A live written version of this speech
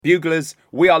Buglers,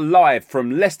 we are live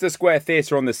from Leicester Square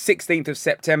Theatre on the 16th of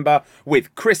September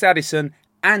with Chris Addison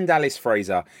and Alice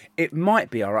Fraser. It might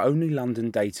be our only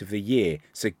London date of the year,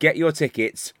 so get your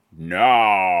tickets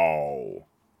now.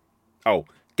 Oh,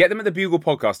 get them at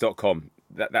thebuglepodcast.com.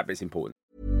 That bit's important.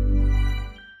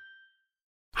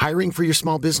 Hiring for your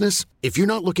small business? If you're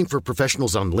not looking for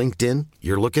professionals on LinkedIn,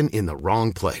 you're looking in the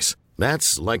wrong place.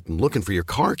 That's like looking for your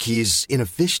car keys in a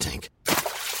fish tank.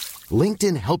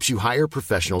 LinkedIn helps you hire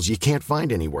professionals you can't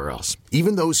find anywhere else,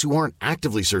 even those who aren't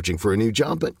actively searching for a new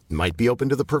job but might be open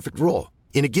to the perfect role.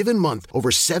 In a given month, over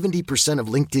 70% of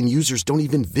LinkedIn users don't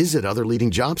even visit other leading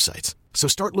job sites. So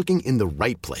start looking in the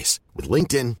right place. With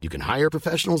LinkedIn, you can hire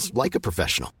professionals like a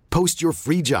professional. Post your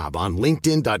free job on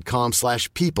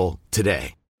linkedin.com/people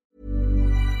today.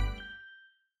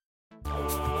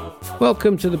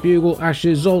 Welcome to the Bugle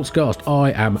Ashes Zoltzcast.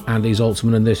 I am Andy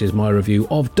Zoltzman and this is my review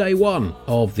of day one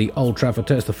of the Old Trafford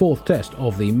Test, the fourth test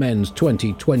of the men's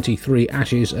 2023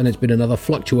 Ashes, and it's been another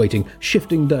fluctuating,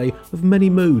 shifting day of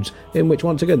many moods in which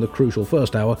once again the crucial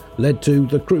first hour led to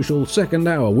the crucial second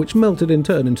hour, which melted in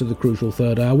turn into the crucial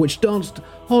third hour, which danced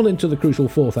on into the crucial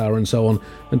fourth hour and so on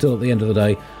until at the end of the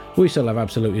day we still have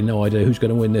absolutely no idea who's going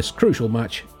to win this crucial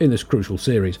match in this crucial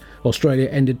series. Australia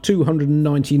ended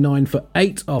 299 for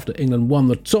 8 after England won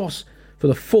the toss for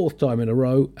the fourth time in a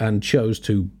row and chose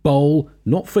to bowl,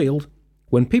 not field.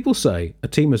 When people say a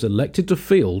team has elected to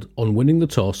field on winning the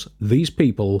toss, these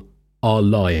people are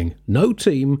lying. No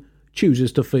team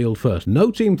chooses to field first.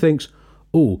 No team thinks,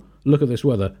 "Ooh, look at this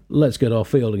weather, let's get our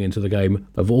fielding into the game."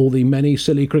 Of all the many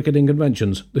silly cricketing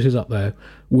conventions, this is up there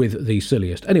with the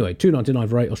silliest. Anyway, 299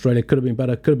 for 8, Australia could have been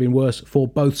better, could have been worse for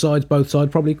both sides. Both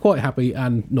sides probably quite happy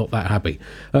and not that happy.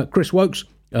 Chris Woakes,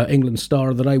 England's star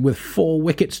of the day with 4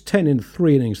 wickets, 10 in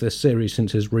 3 innings this series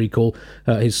since his recall.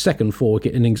 His second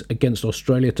 4-wicket innings against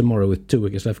Australia tomorrow with 2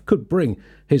 wickets left could bring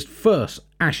his first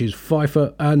Ashes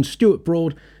fifer, and Stuart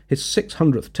Broad, his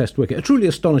 600th test wicket. A truly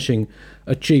astonishing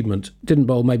achievement. Didn't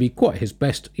bowl maybe quite his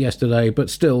best yesterday, but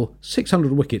still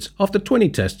 600 wickets. After 20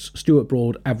 tests, Stuart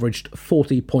Broad averaged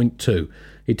 40.2.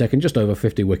 He'd taken just over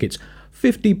 50 wickets.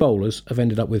 50 bowlers have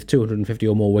ended up with 250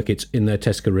 or more wickets in their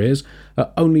test careers.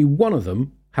 Only one of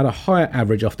them had a higher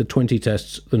average after 20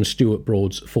 tests than Stuart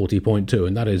Broad's 40.2,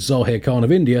 and that is Zahir Khan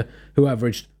of India, who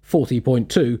averaged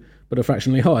 40.2, but a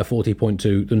fractionally higher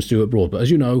 40.2 than Stuart Broad. But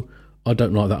as you know, I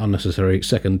don't like that unnecessary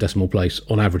second decimal place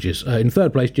on averages. In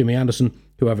third place, Jimmy Anderson,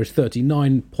 who averaged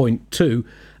 39.2.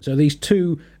 So these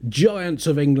two giants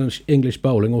of English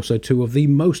bowling, also two of the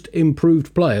most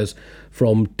improved players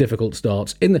from difficult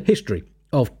starts in the history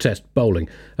of Test bowling.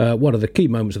 One of the key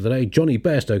moments of the day, Johnny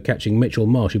Bairstow catching Mitchell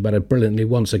Marsh, who batted brilliantly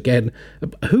once again.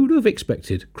 Who'd have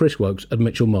expected Chris Woakes and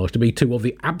Mitchell Marsh to be two of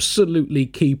the absolutely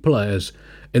key players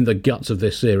in the guts of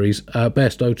this series?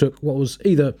 Bairstow took what was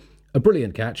either a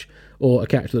brilliant catch or a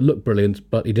catch that looked brilliant,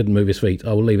 but he didn't move his feet.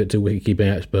 I will leave it to wicket-keeping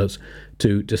experts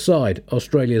to decide.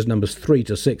 Australia's numbers 3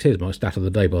 to 6, here's my stat of the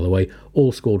day by the way,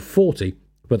 all scored 40,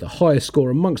 but the highest score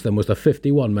amongst them was the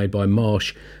 51 made by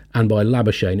Marsh and by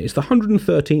Labuschagne. It's the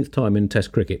 113th time in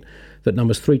Test cricket that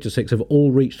numbers 3 to 6 have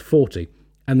all reached 40,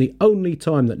 and the only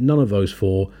time that none of those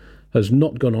four has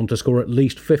not gone on to score at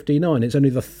least 59. It's only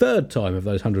the third time of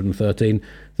those 113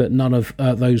 that none of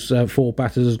those 4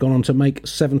 batters has gone on to make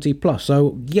 70 plus.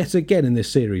 So yet again in this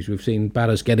series we've seen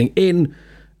batters getting in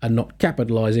and not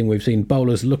capitalising. We've seen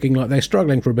bowlers looking like they're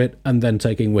struggling for a bit and then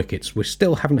taking wickets. We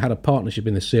still haven't had a partnership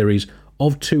in this series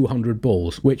of 200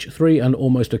 balls, which 3 and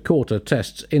almost a quarter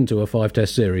tests into a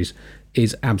 5-test series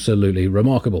is absolutely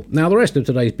remarkable. Now, the rest of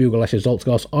today's Bugle Ashes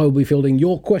Zoltzcast, I will be fielding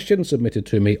your questions submitted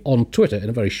to me on Twitter in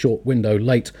a very short window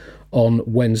late on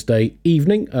Wednesday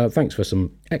evening. Thanks for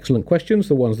some excellent questions.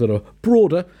 The ones that are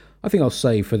broader, I think I'll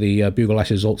save for the Bugle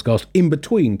Ashes Zoltzcast in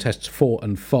between tests 4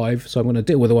 and 5. So I'm going to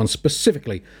deal with the one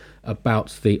specifically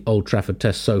about the Old Trafford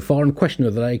Test so far. And question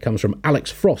of the day comes from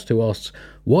Alex Frost, who asks,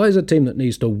 why is a team that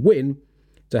needs to win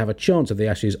to have a chance of the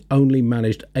Ashes only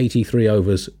managed 83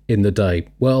 overs in the day?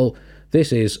 Well,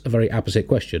 this is a very apposite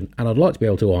question, and I'd like to be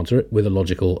able to answer it with a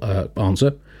logical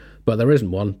answer, but there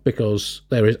isn't one because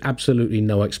there is absolutely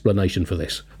no explanation for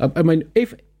this. I mean,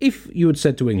 if you had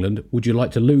said to England, would you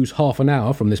like to lose half an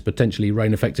hour from this potentially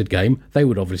rain-affected game, they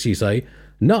would obviously say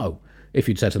no. If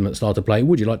you'd said to them at the start of play,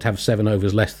 would you like to have 7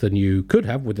 overs less than you could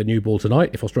have with the new ball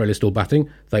tonight if Australia's still batting,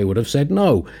 they would have said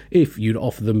no. If you'd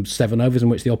offered them 7 overs in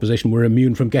which the opposition were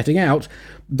immune from getting out,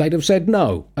 they'd have said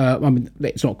no. I mean,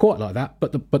 it's not quite like that,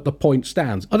 but the point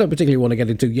stands. I don't particularly want to get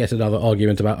into yet another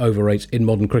argument about over rates in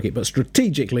modern cricket, but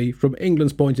strategically, from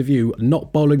England's point of view,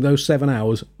 not bowling those 7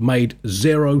 hours made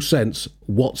 0 sense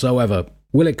whatsoever.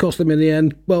 Will it cost them in the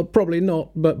end? Well, probably not,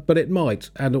 but it might.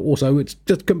 And also, it's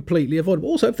just completely avoidable.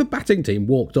 Also, if the batting team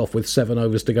walked off with 7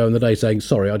 overs to go in the day saying,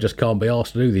 sorry, I just can't be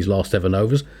asked to do these last 7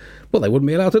 overs, well, they wouldn't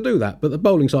be allowed to do that. But the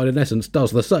bowling side, in essence,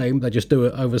 does the same. They just do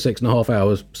it over 6.5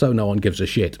 hours, so no one gives a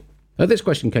shit. This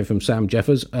question came from Sam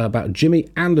Jeffers about Jimmy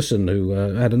Anderson, who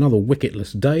had another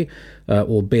wicketless day,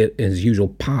 albeit in his usual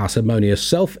parsimonious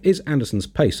self. Is Anderson's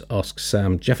pace, asks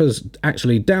Sam Jeffers,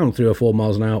 actually down 3 or 4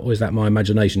 miles an hour, or is that my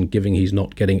imagination, given he's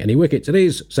not getting any wickets? It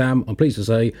is, Sam, I'm pleased to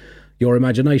say, your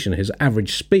imagination. His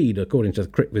average speed, according to the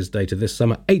CricViz data this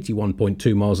summer,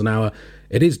 81.2 miles an hour.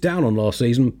 It is down on last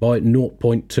season by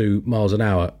 0.2 miles an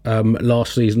hour.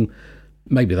 Last season,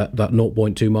 maybe that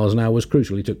 0.2 miles an hour was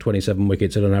crucial. He took 27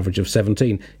 wickets at an average of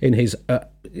 17. In his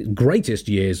greatest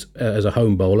years as a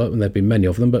home bowler, and there have been many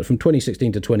of them, but from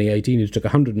 2016 to 2018, he took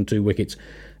 102 wickets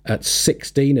at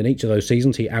 16. In each of those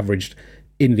seasons, he averaged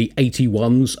in the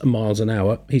 81s miles an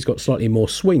hour. He's got slightly more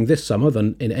swing this summer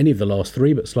than in any of the last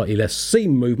 3, but slightly less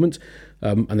seam movement.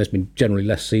 And there's been generally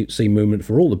less seam movement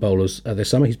for all the bowlers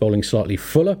this summer. He's bowling slightly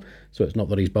fuller, so it's not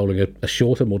that he's bowling a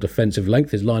shorter, more defensive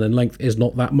length. His line and length is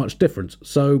not that much different.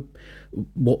 So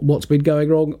what's been going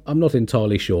wrong? I'm not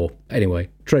entirely sure. Anyway,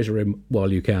 treasure him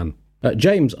while you can.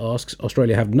 James asks,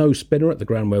 Australia have no spinner at the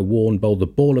ground where Warne bowled the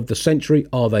ball of the century.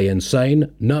 Are they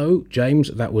insane? No,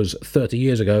 James, that was 30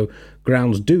 years ago.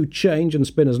 Grounds do change, and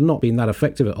spinners not been that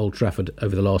effective at Old Trafford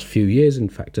over the last few years. In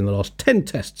fact, in the last 10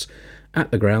 tests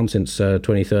at the ground since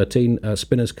 2013,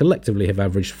 spinners collectively have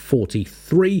averaged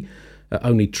 43.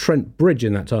 Only Trent Bridge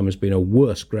in that time has been a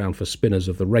worse ground for spinners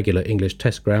of the regular English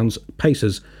test grounds.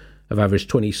 Pacers have averaged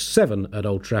 27 at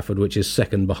Old Trafford, which is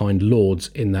second behind Lords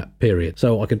in that period.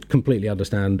 So I could completely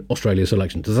understand Australia's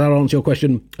selection. Does that answer your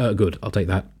question? Good. I'll take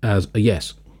that as a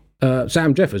yes.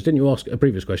 Sam Jeffers, didn't you ask a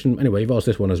previous question? Anyway, you've asked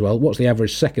this one as well. What's the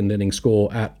average second innings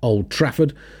score at Old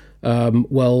Trafford?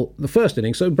 Well, the first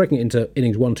innings, so breaking it into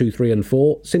innings 1, 2, 3 and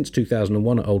 4, since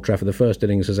 2001 at Old Trafford, the first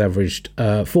innings has averaged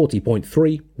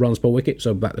 40.3 runs per wicket,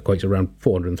 so that equates around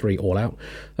 403 all out.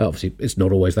 Obviously, it's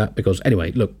not always that, because,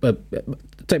 anyway, look,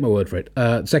 take my word for it.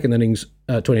 Second innings,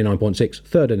 29.6,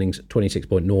 third innings,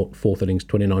 26.0, fourth innings,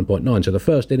 29.9. So the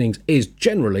first innings is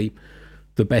generally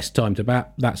the best time to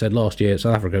bat. That said, last year,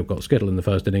 South Africa got skittle in the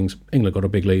first innings, England got a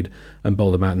big lead and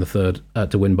bowled them out in the third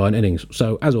to win by an innings.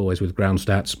 So, as always with ground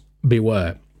stats,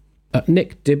 beware.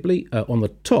 Nick Dibley on the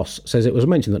toss says it was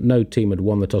mentioned that no team had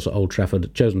won the toss at Old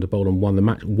Trafford, chosen to bowl and won the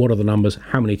match. What are the numbers?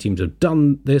 How many teams have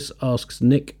done this? Asks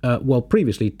Nick. Well,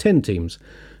 previously 10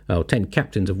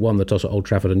 captains have won the toss at Old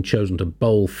Trafford and chosen to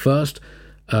bowl first.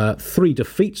 3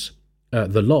 defeats.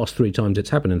 The last 3 times it's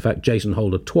happened. In fact, Jason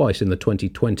Holder twice in the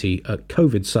 2020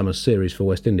 COVID Summer Series for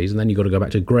West Indies. And then you've got to go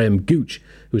back to Graham Gooch,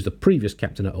 who was the previous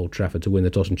captain at Old Trafford to win the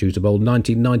toss and choose to bowl,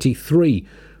 1993.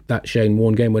 That Shane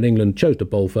Warne game when England chose to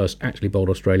bowl first actually bowled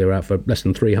Australia out for less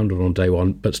than 300 on day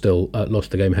one, but still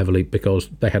lost the game heavily because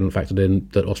they hadn't factored in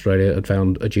that Australia had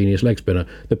found a genius leg spinner.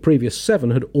 The previous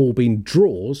 7 had all been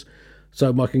draws.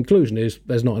 So my conclusion is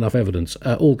there's not enough evidence.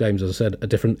 All games, as I said, are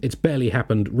different. It's barely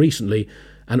happened recently,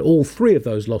 and all 3 of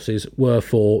those losses were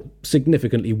for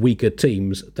significantly weaker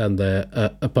teams than their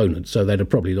opponents. So they'd have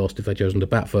probably lost if they'd chosen to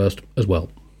bat first as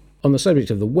well. On the subject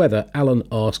of the weather, Alan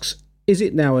asks, is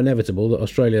it now inevitable that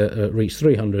Australia reach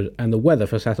 300 and the weather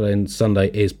for Saturday and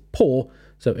Sunday is poor,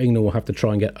 so England will have to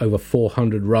try and get over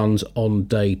 400 runs on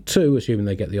day 2, assuming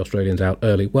they get the Australians out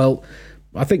early? Well,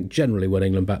 I think generally when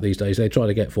England bat these days, they try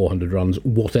to get 400 runs,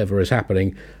 whatever is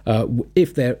happening.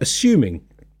 If they're assuming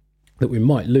that we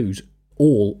might lose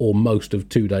all or most of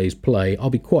 2 days' play, I'll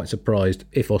be quite surprised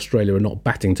if Australia are not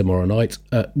batting tomorrow night.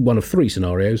 One of 3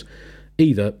 scenarios.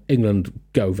 Either England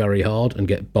go very hard and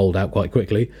get bowled out quite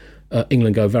quickly,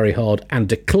 England go very hard and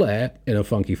declare in a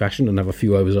funky fashion and have a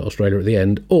few overs at Australia at the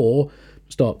end, or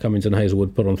Stark, Cummins and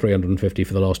Hazelwood put on 350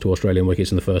 for the last 2 Australian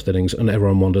wickets in the first innings, and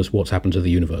everyone wonders what's happened to the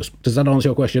universe. Does that answer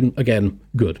your question? Again,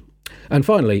 good. And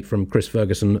finally, from Chris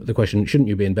Ferguson, the question, shouldn't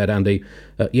you be in bed, Andy?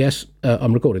 Yes,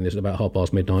 I'm recording this at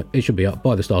about midnight. It should be up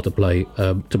by the start of play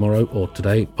tomorrow or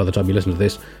today, by the time you listen to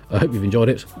this. I hope you've enjoyed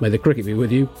it. May the cricket be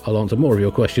with you. I'll answer more of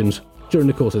your questions during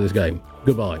the course of this game.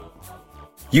 Goodbye.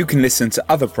 You can listen to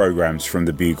other programmes from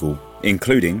The Bugle,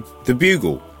 including The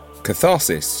Bugle,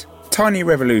 Catharsis, Tiny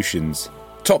Revolutions,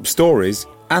 Top Stories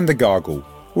and The Gargle,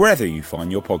 wherever you find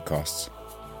your podcasts.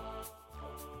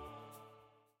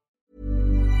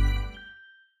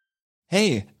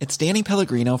 Hey, it's Danny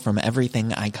Pellegrino from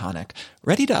Everything Iconic.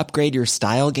 Ready to upgrade your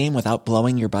style game without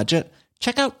blowing your budget?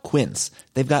 Check out Quince.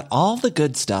 They've got all the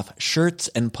good stuff, shirts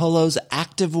and polos,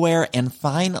 activewear and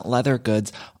fine leather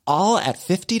goods, all at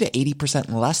 50 to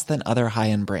 80% less than other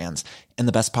high-end brands. And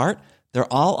the best part?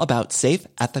 They're all about safe,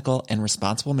 ethical, and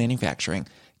responsible manufacturing.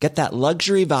 Get that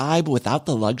luxury vibe without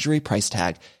the luxury price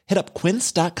tag. Hit up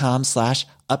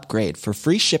quince.com/upgrade for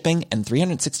free shipping and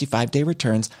 365-day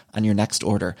returns on your next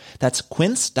order. That's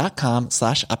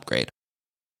quince.com/upgrade.